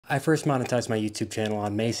I first monetized my YouTube channel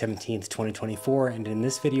on May 17th, 2024, and in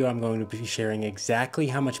this video I'm going to be sharing exactly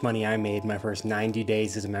how much money I made my first 90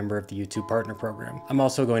 days as a member of the YouTube Partner Program. I'm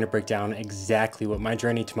also going to break down exactly what my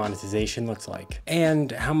journey to monetization looks like,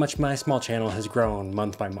 and how much my small channel has grown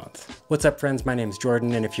month by month. What's up friends, my name is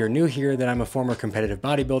Jordan, and if you're new here, then I'm a former competitive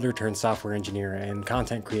bodybuilder turned software engineer and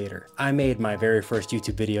content creator. I made my very first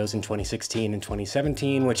YouTube videos in 2016 and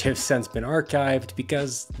 2017, which have since been archived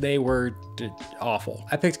because they were awful.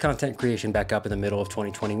 I picked content creation back up in the middle of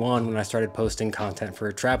 2021 when I started posting content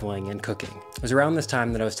for traveling and cooking. It was around this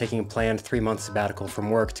time that I was taking a planned 3-month sabbatical from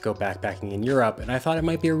work to go backpacking in Europe, and I thought it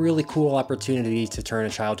might be a really cool opportunity to turn a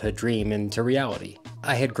childhood dream into reality.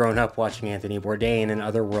 I had grown up watching Anthony Bourdain and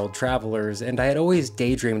other world travelers, and I had always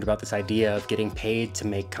daydreamed about this idea of getting paid to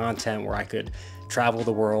make content where I could travel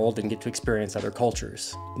the world and get to experience other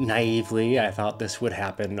cultures. Naively, I thought this would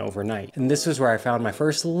happen overnight. And this was where I found my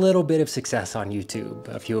first little bit of success on YouTube.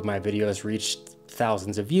 A few of my videos reached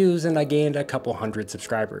thousands of views, and I gained a couple hundred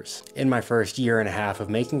subscribers. In my first year and a half of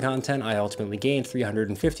making content, I ultimately gained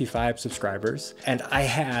 355 subscribers, and I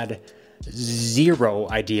had zero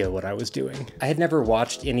idea what I was doing. I had never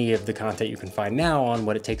watched any of the content you can find now on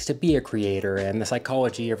what it takes to be a creator and the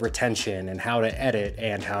psychology of retention and how to edit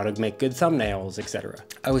and how to make good thumbnails, etc.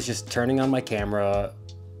 I was just turning on my camera,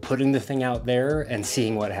 putting the thing out there and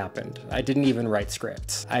seeing what happened. I didn't even write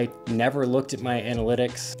scripts. I never looked at my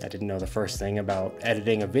analytics. I didn't know the first thing about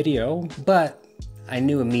editing a video, but I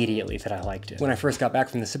knew immediately that I liked it. When I first got back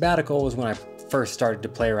from the sabbatical was when I first started to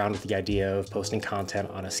play around with the idea of posting content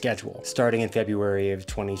on a schedule. Starting in February of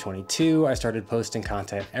 2022, I started posting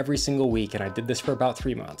content every single week, and I did this for about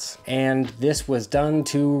 3 months. And this was done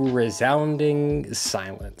to resounding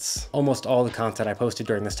silence. Almost all the content I posted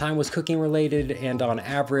during this time was cooking related, and on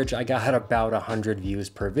average, I got about 100 views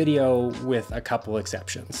per video with a couple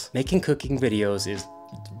exceptions. Making cooking videos is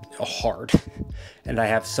hard, and I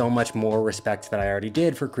have so much more respect than I already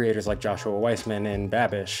did for creators like Joshua Weissman and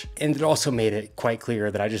Babish, and it also made it quite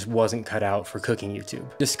clear that I just wasn't cut out for cooking YouTube.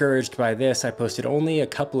 Discouraged by this, I posted only a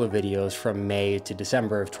couple of videos from May to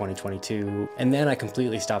December of 2022, and then I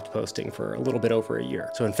completely stopped posting for a little bit over a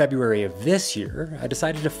year. So in February of this year, I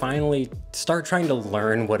decided to finally start trying to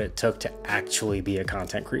learn what it took to actually be a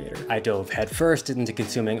content creator. I dove headfirst into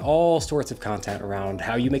consuming all sorts of content around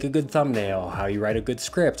how you make a good thumbnail, how you write a good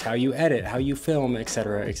script, how you edit, how you film,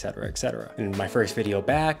 etc, etc, etc. In my first video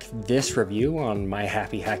back, this review on my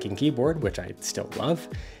happy hacking keyboard, which I still love,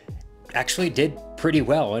 actually did pretty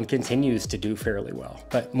well and continues to do fairly well.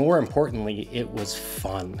 But more importantly, it was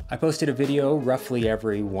fun. I posted a video roughly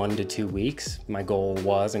every 1 to 2 weeks. My goal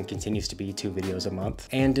was and continues to be 2 videos a month.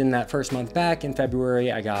 And in that first month back in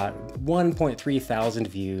February, I got 1.3 thousand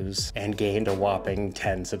views and gained a whopping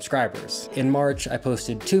 10 subscribers. In March, I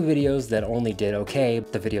posted 2 videos that only did okay.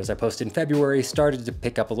 The videos I posted in February started to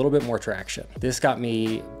pick up a little bit more traction. This got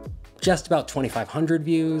me just about 2,500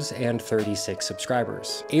 views and 36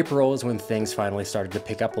 subscribers. April is when things finally started to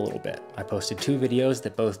pick up a little bit. I posted 2 videos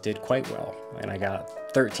that both did quite well, and I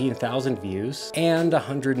got 13,000 views and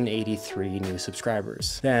 183 new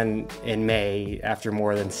subscribers. Then in May, after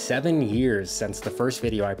more than 7 years since the first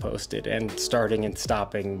video I posted, and starting and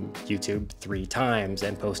stopping YouTube 3 times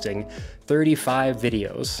and posting 35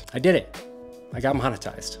 videos, I did it. I got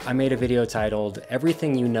monetized. I made a video titled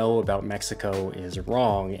 "Everything You Know About Mexico is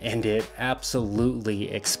Wrong," and it absolutely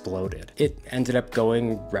exploded. It ended up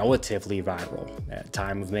going relatively viral. At the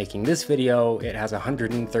time of making this video, it has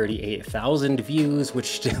 138,000 views, which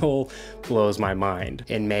still blows my mind.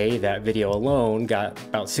 In May, that video alone got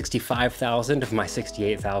about 65,000 of my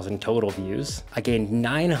 68,000 total views. I gained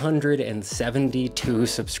 972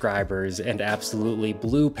 subscribers and absolutely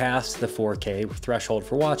blew past the 4K threshold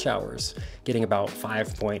for watch hours, getting about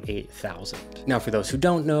 5.8 thousand. Now, for those who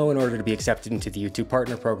don't know, in order to be accepted into the YouTube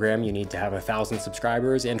Partner Program, you need to have 1,000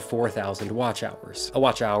 subscribers and 4,000 watch hours. A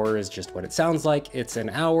watch hour is just what it sounds like. It's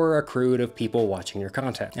an hour accrued of people watching your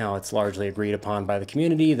content. Now, it's largely agreed upon by the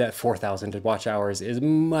community that 4,000 watch hours is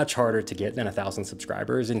much harder to get than 1,000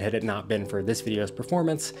 subscribers, and had it not been for this video's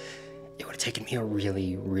performance, it would have taken me a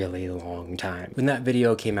really, really long time. When that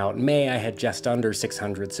video came out in May, I had just under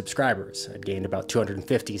 600 subscribers. I'd gained about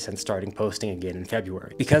 250 since starting posting again in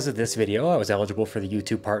February. Because of this video, I was eligible for the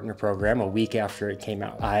YouTube Partner Program a week after it came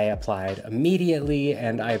out. I applied immediately,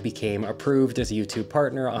 and I became approved as a YouTube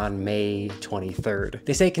partner on May 23rd.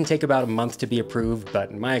 They say it can take about a month to be approved,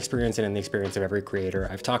 but in my experience and in the experience of every creator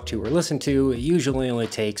I've talked to or listened to, it usually only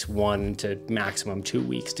takes 1 to maximum 2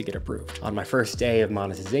 weeks to get approved. On my first day of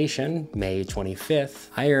monetization, June, May 25th,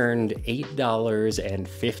 I earned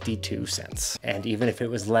 $8.52. And even if it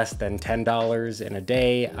was less than $10 in a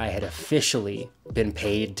day, I had officially been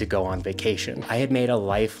paid to go on vacation. I had made a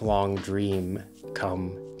lifelong dream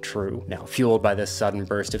come true. Now, fueled by this sudden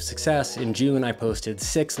burst of success, in June I posted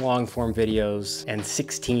 6 long-form videos and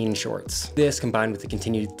 16 shorts. This, combined with the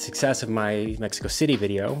continued success of my Mexico City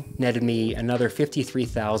video, netted me another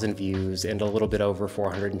 53,000 views and a little bit over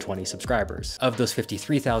 420 subscribers. Of those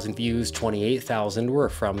 53,000 views, 28,000 were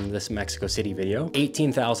from this Mexico City video,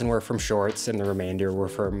 18,000 were from shorts, and the remainder were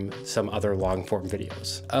from some other long-form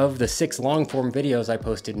videos. Of the 6 long-form videos I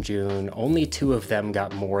posted in June, only 2 of them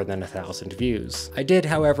got more than 1,000 views. I did,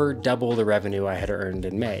 however, double the revenue I had earned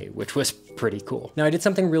in May, which was pretty cool. Now, I did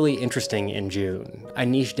something really interesting in June. I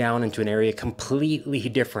niched down into an area completely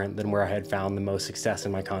different than where I had found the most success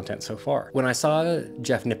in my content so far. When I saw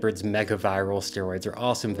Jeff Nippard's mega viral "Steroids Are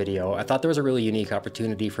Awesome" video, I thought there was a really unique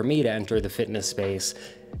opportunity for me to enter the fitness space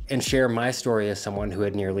and share my story as someone who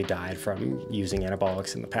had nearly died from using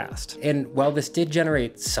anabolics in the past. And while this did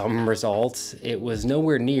generate some results, it was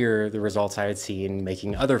nowhere near the results I had seen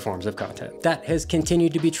making other forms of content. That has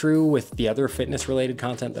continued to be true with the other fitness-related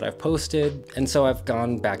content that I've posted, and so I've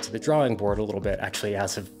gone back to the drawing board a little bit. Actually,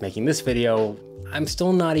 as of making this video, I'm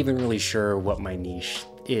still not even really sure what my niche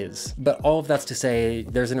is. But all of that's to say,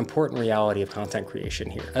 there's an important reality of content creation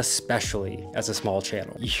here, especially as a small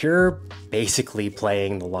channel. You're basically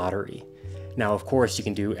playing the lottery. Now, of course, you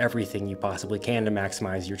can do everything you possibly can to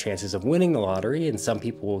maximize your chances of winning the lottery, and some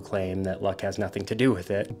people will claim that luck has nothing to do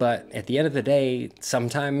with it. But at the end of the day,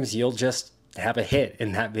 sometimes you'll just have a hit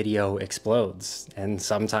and that video explodes. And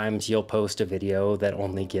sometimes you'll post a video that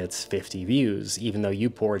only gets 50 views, even though you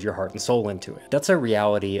poured your heart and soul into it. That's a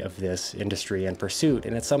reality of this industry and pursuit,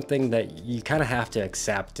 and it's something that you kind of have to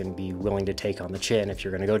accept and be willing to take on the chin if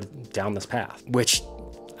you're going to go down this path, which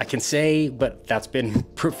I can say, but that's been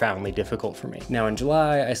profoundly difficult for me. Now, in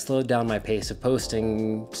July, I slowed down my pace of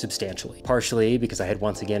posting substantially, partially because I had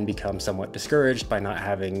once again become somewhat discouraged by not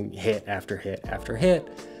having hit after hit after hit,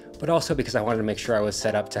 but also because I wanted to make sure I was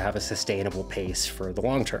set up to have a sustainable pace for the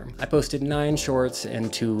long term. I posted 9 shorts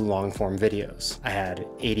and 2 long-form videos. I had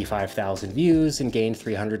 85,000 views and gained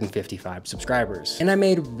 355 subscribers. And I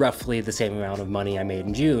made roughly the same amount of money I made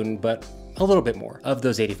in June, but a little bit more. Of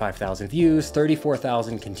those 85,000 views,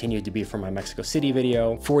 34,000 continued to be from my Mexico City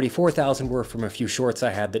video, 44,000 were from a few shorts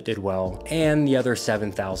I had that did well, and the other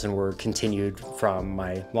 7,000 were continued from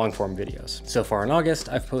my long-form videos. So far in August,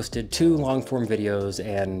 I've posted 2 long-form videos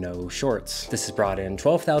and no shorts. This has brought in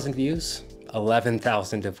 12,000 views,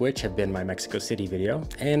 11,000 of which have been my Mexico City video,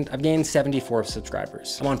 and I've gained 74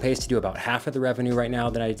 subscribers. I'm on pace to do about half of the revenue right now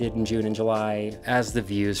that I did in June and July, as the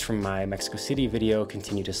views from my Mexico City video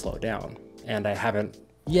continue to slow down, and I haven't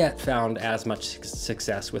yet found as much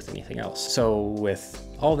success with anything else. So with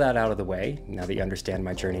all that out of the way, now that you understand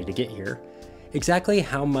my journey to get here, exactly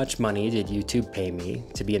how much money did YouTube pay me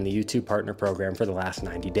to be in the YouTube Partner Program for the last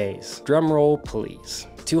 90 days? Drum roll, please.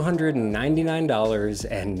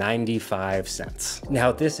 $299.95.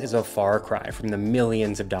 Now, this is a far cry from the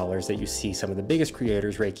millions of dollars that you see some of the biggest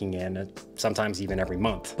creators raking in, sometimes even every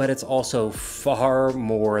month. But it's also far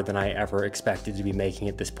more than I ever expected to be making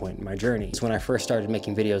at this point in my journey. So when I first started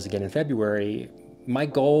making videos again in February, my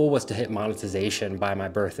goal was to hit monetization by my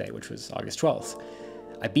birthday, which was August 12th.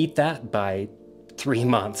 I beat that by 3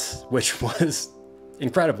 months, which was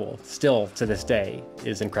incredible. Still to this day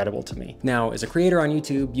is incredible to me. Now, as a creator on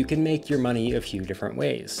YouTube, you can make your money a few different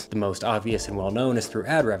ways. The most obvious and well-known is through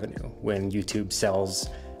ad revenue, when YouTube sells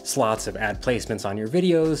slots of ad placements on your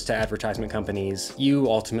videos to advertisement companies. You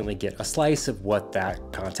ultimately get a slice of what that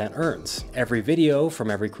content earns. Every video from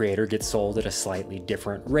every creator gets sold at a slightly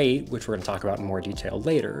different rate, which we're going to talk about in more detail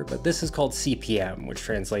later, but this is called CPM, which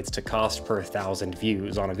translates to cost per 1,000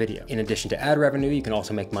 views on a video. In addition to ad revenue, you can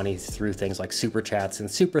also make money through things like super chats and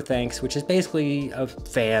super thanks, which is basically a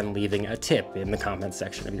fan leaving a tip in the comments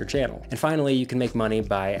section of your channel. And finally, you can make money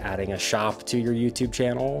by adding a shop to your YouTube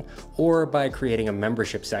channel, or by creating a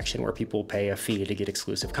membership section where people pay a fee to get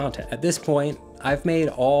exclusive content. At this point, I've made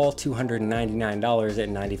all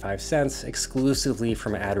 $299.95 exclusively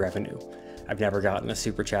from ad revenue. I've never gotten a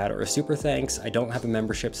super chat or a super thanks. I don't have a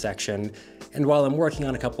membership section. And while I'm working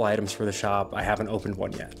on a couple items for the shop, I haven't opened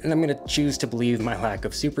one yet. And I'm gonna choose to believe my lack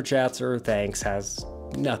of super chats or thanks has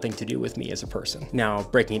nothing to do with me as a person. Now,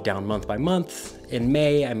 breaking it down month by month, in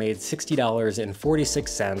May, I made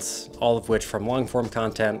 $60.46, all of which from long form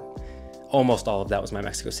content, almost all of that was my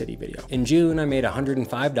Mexico City video. In June, I made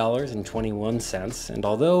 $105.21, and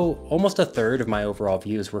although almost a third of my overall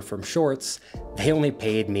views were from shorts, they only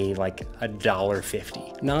paid me like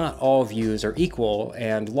 $1.50. Not all views are equal,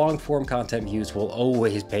 and long form content views will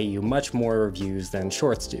always pay you much more views than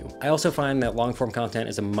shorts do. I also find that long form content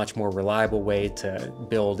is a much more reliable way to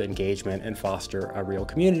build engagement and foster a real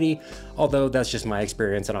community, although that's just my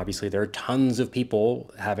experience, and obviously there are tons of people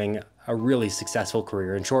having a really successful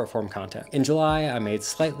career in short form content. In July, I made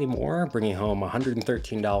slightly more, bringing home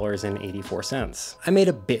 $113.84. I made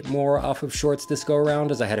a bit more off of shorts this go around,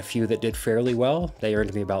 as I had a few that did fairly well. They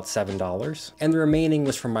earned me about $7, and the remaining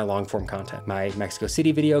was from my long form content. My Mexico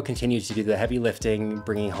City video continued to do the heavy lifting,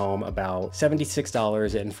 bringing home about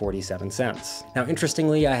 $76.47. Now,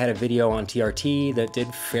 interestingly, I had a video on TRT that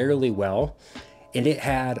did fairly well, and it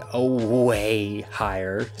had a way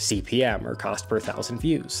higher CPM, or cost per 1,000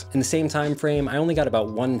 views. In the same time frame, I only got about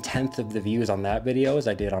 1/10 of the views on that video as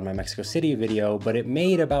I did on my Mexico City video, but it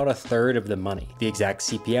made about a third of the money. The exact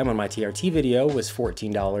CPM on my TRT video was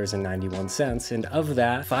 $14.91, and of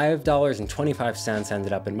that, $5.25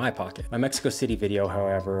 ended up in my pocket. My Mexico City video,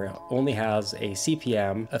 however, only has a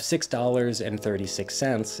CPM of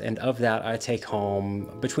 $6.36, and of that, I take home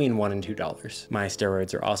between $1 and $2. My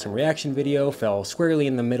Steroids Are Awesome reaction video fell squarely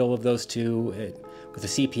in the middle of those two, with a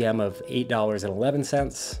CPM of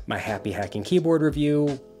 $8.11. My Happy Hacking Keyboard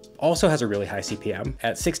review also has a really high CPM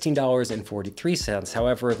at $16.43.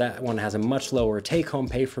 However, that one has a much lower take-home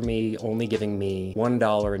pay for me, only giving me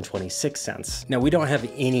 $1.26. Now, we don't have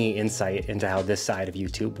any insight into how this side of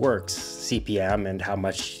YouTube works. CPM and how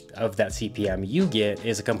much of that CPM you get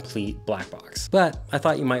is a complete black box. But I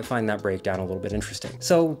thought you might find that breakdown a little bit interesting.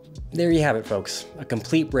 So there you have it, folks. A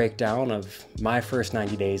complete breakdown of my first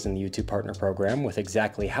 90 days in the YouTube Partner Program, with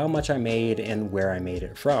exactly how much I made and where I made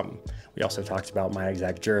it from. We also talked about my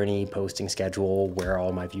exact journey, posting schedule, where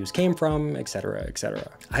all my views came from, etc., etc.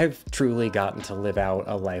 I've truly gotten to live out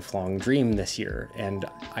a lifelong dream this year, and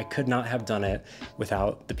I could not have done it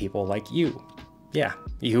without the people like you. Yeah,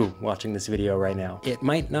 you watching this video right now. It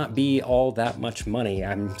might not be all that much money.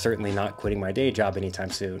 I'm certainly not quitting my day job anytime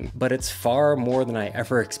soon, but it's far more than I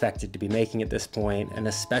ever expected to be making at this point, and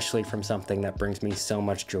especially from something that brings me so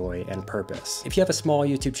much joy and purpose. If you have a small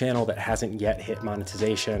YouTube channel that hasn't yet hit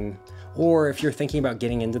monetization, or if you're thinking about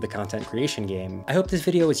getting into the content creation game, I hope this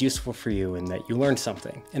video was useful for you and that you learned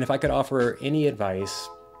something. And if I could offer any advice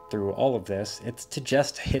through all of this, it's to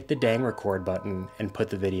just hit the dang record button and put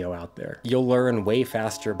the video out there. You'll learn way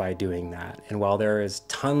faster by doing that. And while there is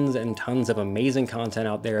tons and tons of amazing content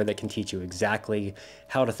out there that can teach you exactly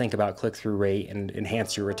how to think about click-through rate and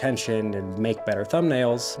enhance your retention and make better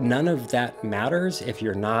thumbnails, none of that matters if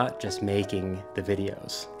you're not just making the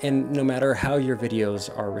videos. And no matter how your videos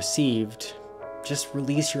are received, just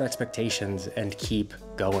release your expectations and keep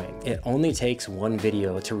going. It only takes one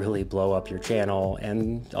video to really blow up your channel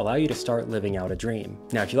and allow you to start living out a dream.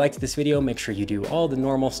 Now, if you liked this video, make sure you do all the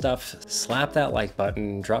normal stuff, slap that like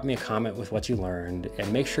button, drop me a comment with what you learned,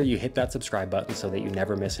 and make sure you hit that subscribe button so that you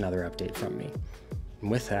never miss another update from me. And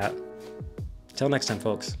with that, till next time,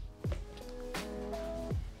 folks.